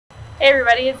Hey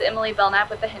everybody, it's Emily Belknap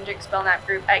with the Hendricks Belknap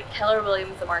Group at Keller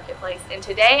Williams The Marketplace, and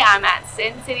today I'm at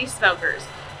Sin City Smokers,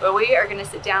 where we are going to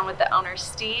sit down with the owner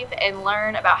Steve and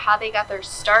learn about how they got their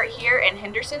start here in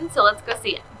Henderson. So let's go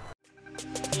see him.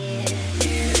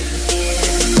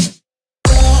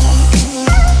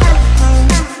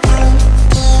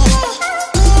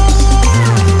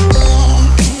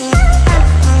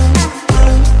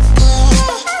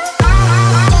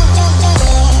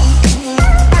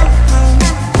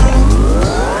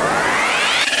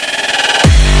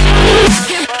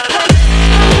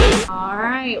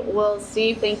 Well,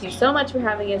 Steve, thank you so much for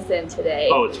having us in today.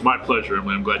 Oh, it's my pleasure,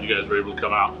 Emily. I'm glad you guys were able to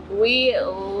come out. We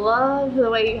love the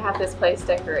way you have this place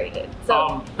decorated.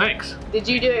 So, thanks. Did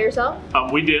you do it yourself?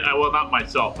 We did. Well, not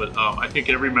myself, but I think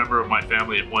every member of my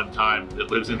family at one time that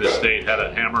lives in this state had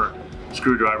a hammer,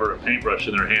 screwdriver, a paintbrush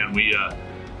in their hand. We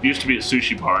used to be a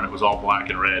sushi bar, and it was all black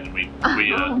and red. And we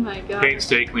oh my God.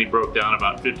 painstakingly broke down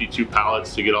about 52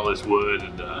 pallets to get all this wood,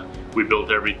 and we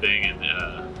built everything.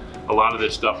 And a lot of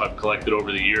this stuff I've collected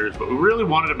over the years, but we really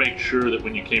wanted to make sure that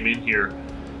when you came in here,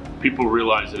 people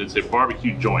realize that it's a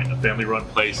barbecue joint, a family-run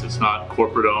place. It's not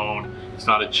corporate owned, it's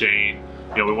not a chain.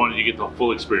 You know, we wanted you to get the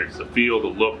full experience, the feel, the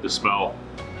look, the smell,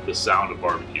 the sound of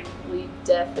barbecue. We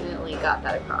definitely got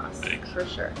that across. Thanks. For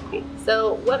sure. Cool.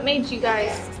 So what made you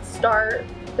guys start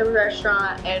the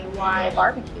restaurant and why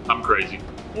barbecue? I'm crazy.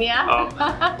 Yeah?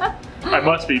 I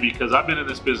must be, because I've been in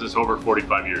this business over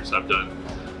 45 years. I've done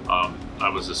I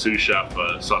was a sous chef,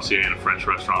 a saucier in a French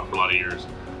restaurant for a lot of years.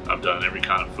 I've done every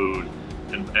kind of food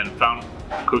and found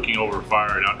cooking over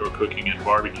fire and outdoor cooking and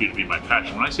barbecue to be my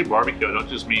passion. When I say barbecue, I don't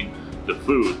just mean the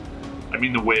food, I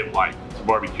mean the way of life. It's a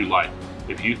barbecue life.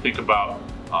 If you think about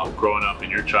growing up in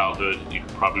your childhood, you can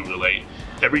probably relate.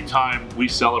 Every time we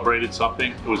celebrated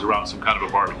something, it was around some kind of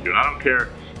a barbecue. And I don't care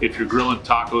if you're grilling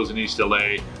tacos in East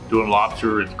LA, doing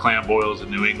lobster and clam boils in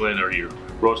New England, or you're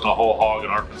roasting a whole hog in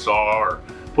Arkansas, or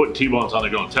putting T-bones on the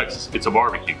grill in Texas. It's a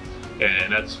barbecue.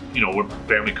 And that's, you know, when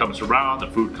family comes around, the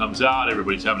food comes out,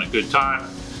 everybody's having a good time.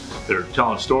 They're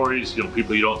telling stories, you know,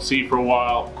 people you don't see for a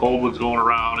while, cold ones going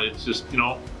around. It's just, you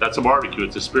know, that's a barbecue.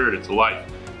 It's a spirit, it's a life.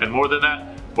 And more than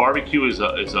that, barbecue it's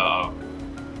a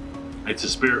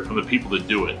spirit from the people that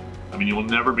do it. I mean, you will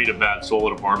never meet a bad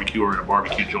soul at a barbecue or in a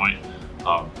barbecue joint.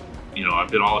 You know, I've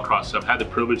been all across, I've had the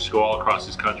privilege to go all across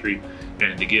this country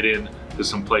and to get in to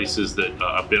some places that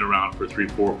I've been around for 3,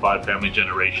 4, 5 family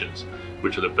generations,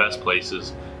 which are the best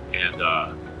places. And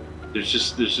there's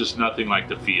just nothing like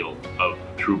the feel of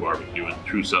true barbecue and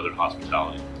true Southern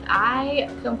hospitality. I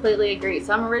completely agree.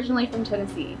 So I'm originally from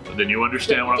Tennessee. Then you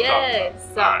understand what I'm talking about. Yes,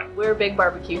 so we're a big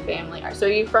barbecue family. So are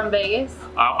you from Vegas?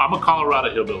 I'm a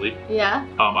Colorado hillbilly. Yeah.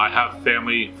 I have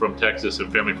family from Texas and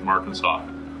family from Arkansas.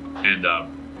 And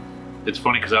it's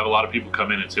funny because I have a lot of people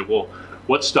come in and say, well,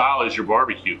 what style is your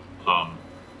barbecue?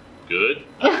 Good.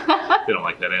 They don't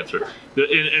like that answer.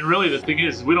 And really the thing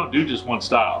is, we don't do just one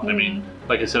style. I mean,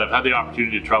 like I said, I've had the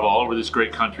opportunity to travel all over this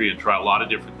great country and try a lot of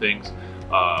different things.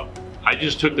 I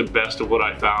just took the best of what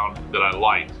I found that I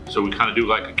liked. So we kind of do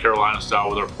like a Carolina style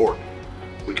with our pork.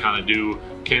 We kind of do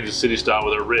Kansas City style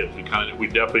with our ribs. We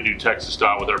definitely do Texas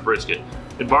style with our brisket.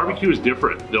 And barbecue is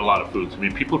different than a lot of foods. I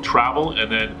mean, people travel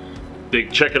and then they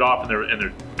check it off in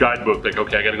their guidebook, like,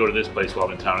 okay, I gotta go to this place while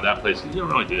I'm in town, or that place. You don't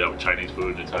really do that with Chinese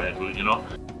food and Italian food, you know?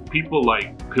 People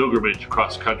like pilgrimage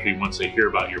across the country once they hear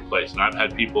about your place. And I've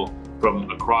had people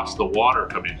from across the water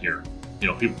come in here. You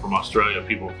know, people from Australia,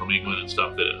 people from England and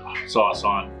stuff that saw us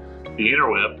on the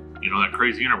interweb, you know, that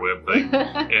crazy interweb thing.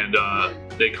 And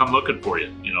they come looking for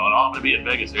you, you know, and oh, I'm gonna be in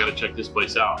Vegas, I gotta check this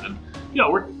place out. And you know,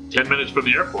 we're 10 minutes from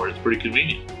the airport. It's pretty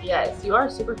convenient. Yes, you are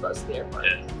super close to the airport.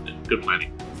 Yeah, good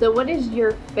planning. So what is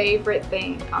your favorite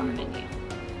thing on the menu?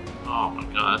 Oh my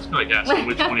God, that's like asking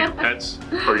which one of your pets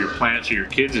or your plants or your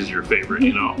kids is your favorite,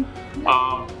 you know?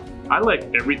 I like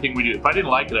everything we do. If I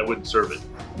didn't like it, I wouldn't serve it.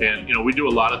 And you know, we do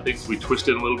a lot of things. We twist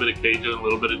in a little bit of Cajun, a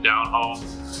little bit of down home,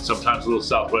 sometimes a little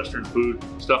Southwestern food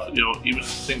stuff, you know, even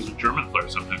things with German flair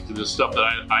sometimes. This stuff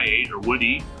that I ate or would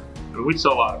eat. I mean, we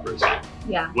sell a lot of brisket.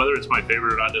 Yeah. Whether it's my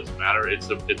favorite or not doesn't matter. It's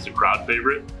a crowd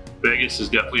favorite. Vegas is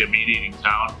definitely a meat eating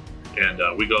town. And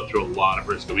we go through a lot of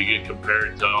brisket. We get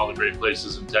compared to all the great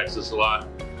places in Texas a lot,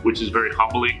 which is very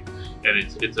humbling. And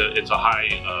it's a high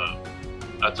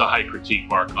critique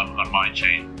mark on my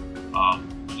chain.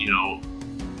 You know,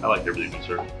 I like everything we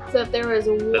serve. So if there was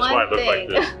one thing, that's why I look like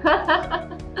this.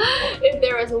 If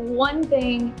there was one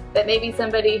thing that maybe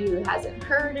somebody who hasn't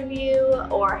heard of you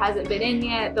or hasn't been in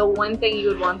yet, the one thing you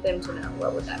would want them to know,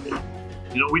 what would that be?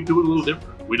 You know, we do it a little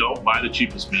different. We don't buy the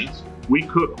cheapest meats. We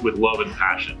cook with love and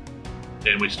passion.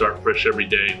 And we start fresh every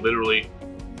day, literally.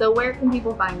 So where can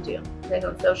people find you? Is it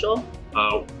on social?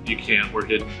 You can't. We're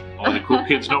hidden. Only the cool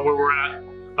kids know where we're at.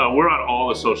 We're on all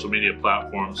the social media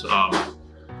platforms. You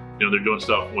know, they're doing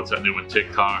stuff. What's that new one?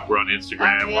 TikTok. We're on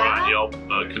Instagram. Oh, yeah? We're on Yelp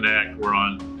Connect. We're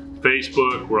on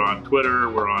Facebook. We're on Twitter.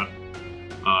 We're on,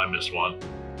 I missed one,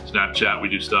 Snapchat. We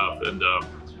do stuff. And,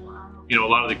 you know, a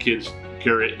lot of the kids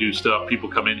do stuff. People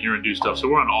come in here and do stuff. So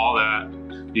we're on all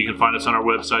that. You can find us on our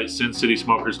website,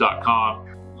 SinCitySmokers.com.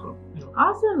 So, you know.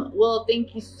 Awesome. Well,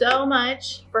 thank you so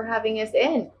much for having us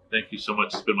in. Thank you so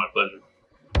much. It's been my pleasure.